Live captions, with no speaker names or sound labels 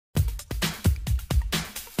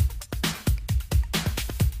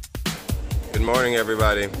Good morning,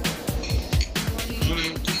 everybody.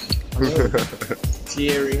 Hello.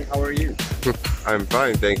 Thierry, how are you? I'm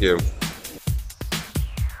fine, thank you.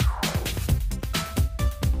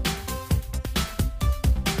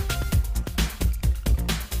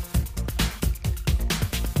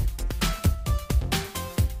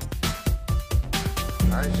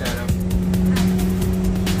 Hi, Shannon.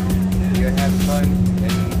 You have fun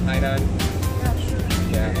in Hainan?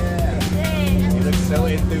 Yeah. You look so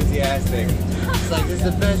enthusiastic. It's like, this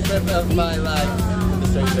is the best trip of my life. The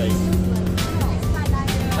same thing.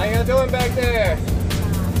 How you doing back there?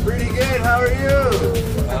 Pretty good, how are you?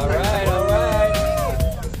 All right, all right.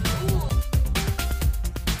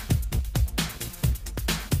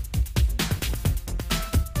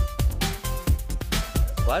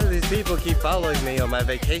 Why do these people keep following me on my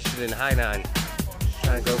vacation in Hainan?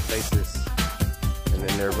 Trying to go places. And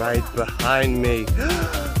then they're right behind me.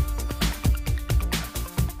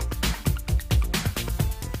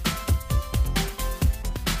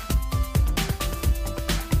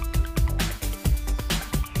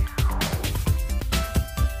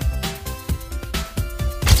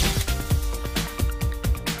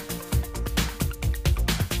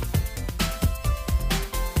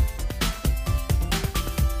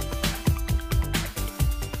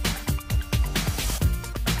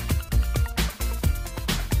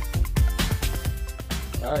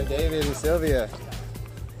 All right, David and Sylvia.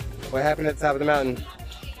 What happened at the top of the mountain?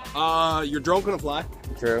 Your drone couldn't fly.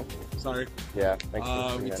 True. Sorry. Yeah.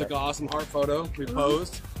 Thanks We took an awesome heart photo. We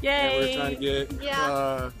posed. Yay! And we were trying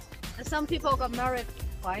to get. Some people got married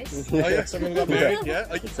twice. Oh yeah, someone got married. Yeah.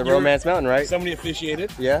 Like, It's a romance mountain, right? Somebody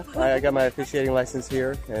officiated. Yeah. I got my officiating license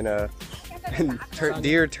here, and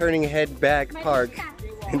Deer Turning Head Back Park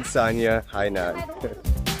in Sanya, Hainan.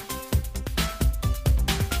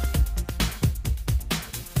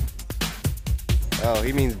 Oh,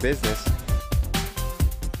 he means business.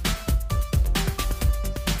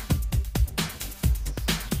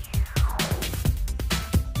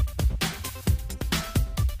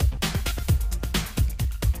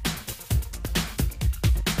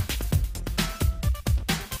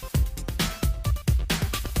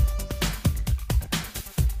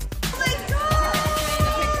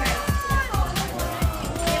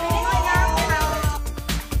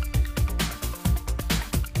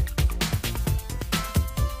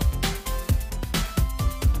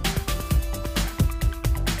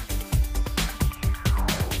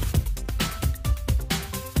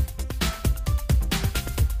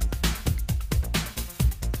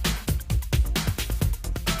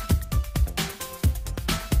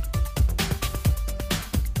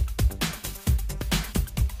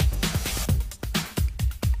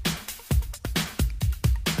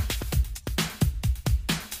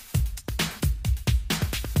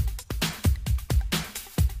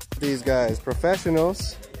 These guys,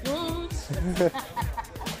 professionals.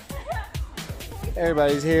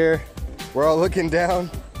 Everybody's here. We're all looking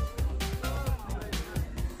down.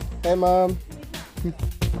 Hey, Mom.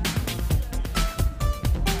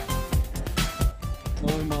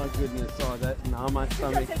 Oh my goodness, oh that, now my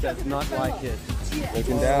stomach does not like it.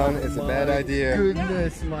 Looking down is a bad idea.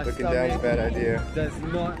 Goodness, my Looking down is a bad idea. does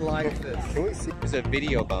not like this. Can we see? It's a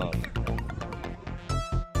video bomb.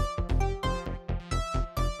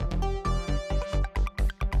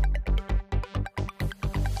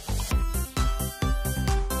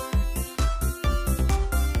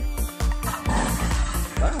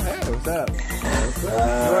 What's up?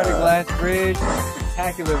 Enjoy the glass bridge,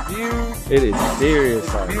 spectacular views, It is serious.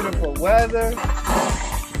 beautiful weather,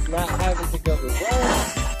 not having to go to work.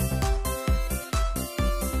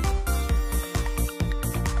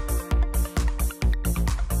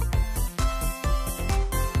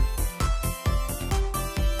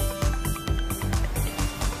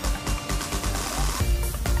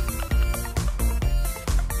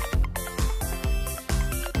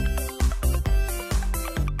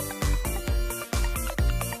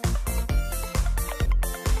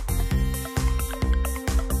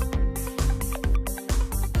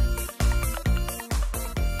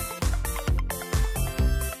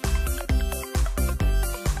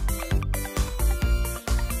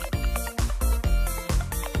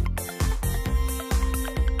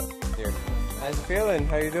 How's it feeling?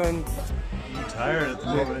 How you doing? I'm tired at the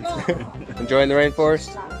moment. Enjoying the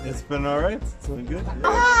rainforest? It's been alright. It's been good.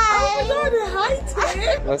 Oh my god, hi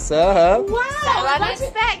Tim! What's up? Wow! So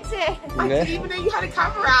unexpected. I didn't even know you had a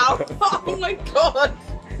camera out. Oh my god!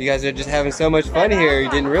 You guys are just having so much fun here. You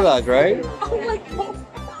didn't realize, right? Oh my god!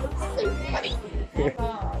 So funny.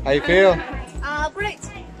 How you feel? Great.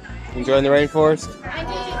 Enjoying the rainforest? I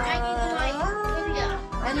need to like Lydia.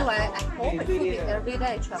 Anyway, at home, it could be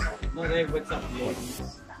everyday travel. No, they what's up, ladies?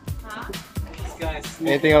 This guy's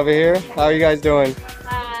Anything over here? How are you guys doing?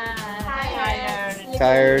 Tired.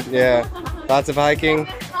 Tired? Yeah. Lots of hiking?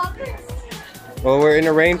 Well, we're in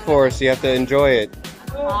a rainforest, so you have to enjoy it.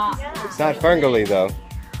 It's not fungally though.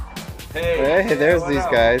 Hey, there's these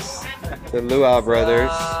guys. The Luau brothers.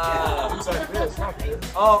 Yeah.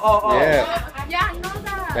 Yeah, I know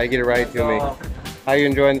that. Gotta get it right to me. How you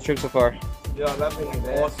enjoying the trip so far? Yeah, loving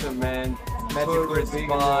it. Awesome, man. Magical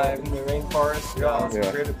vibe in the rainforest. Yeah, it's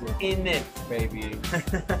incredible. In it, baby.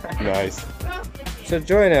 Nice. So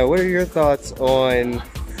Joanna, what are your thoughts on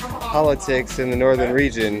politics in the northern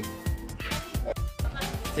region?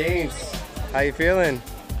 James, how you feeling?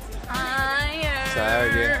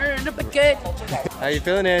 Tired, yeah. But good. How you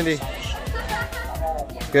feeling, Andy?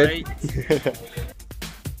 Good.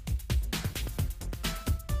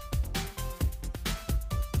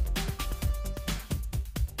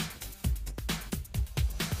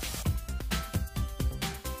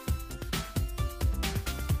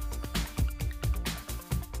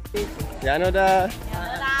 Yanoda.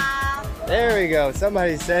 There we go.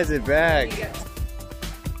 Somebody says it back.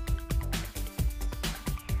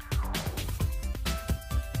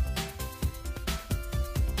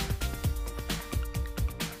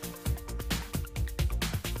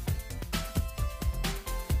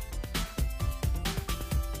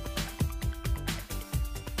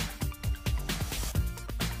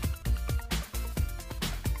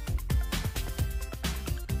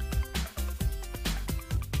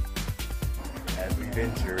 As we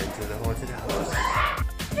venture into the haunted house.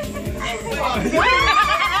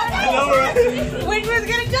 Which one's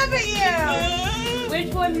gonna jump at you?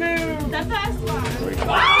 Which one moved? The first one.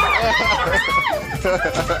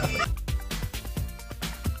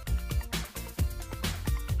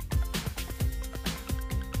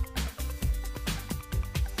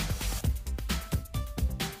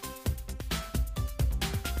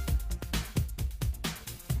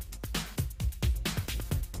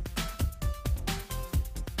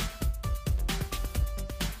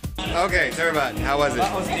 Okay, Turbot, how was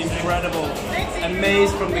That it? was incredible.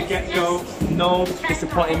 Amazed from the get-go. No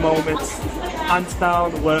disappointing moments. Hands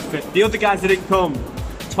down, worth it. The other guys that didn't come,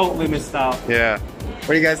 totally missed out. Yeah. What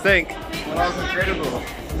do you guys think? Well, that was incredible.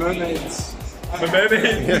 Mermaids. The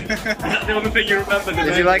mermaid. That's the only thing you remember.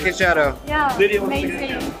 Did you like it, Shadow? Yeah, Lydia,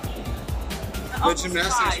 amazing. The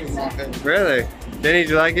gymnastics was my favorite. Really? Denny, did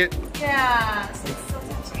you like it? Yeah.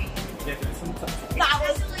 That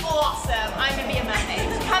was awesome. I'm gonna be a mermaid.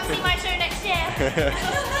 Come see my show next year.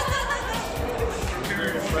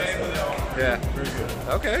 Yeah.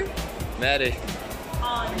 Okay. Maddie.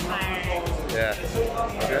 On fire. Yeah.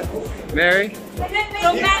 Okay. Mary? From that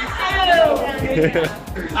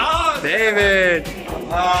show. David!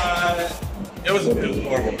 It was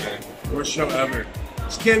horrible, man. Worst show ever.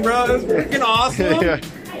 Just kidding, bro. It was freaking awesome. Yeah.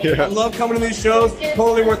 I Yeah. love coming to these shows.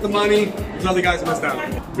 Totally worth the money. There's other guys who missed out.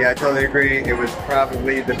 Yeah, I totally agree. It was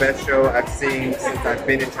probably the best show I've seen since I've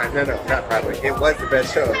been in China. No, not probably. It was the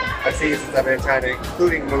best show I've seen since I've been in China,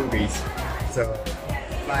 including movies. So,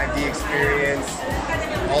 5D experience,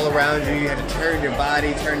 all around you. You had to turn your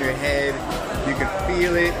body, turn your head. You could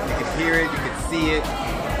feel it, you could hear it, you could see it.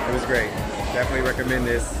 It was great. Definitely recommend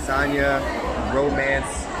this Sanya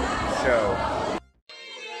romance show.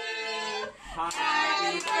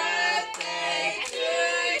 Happy birthday.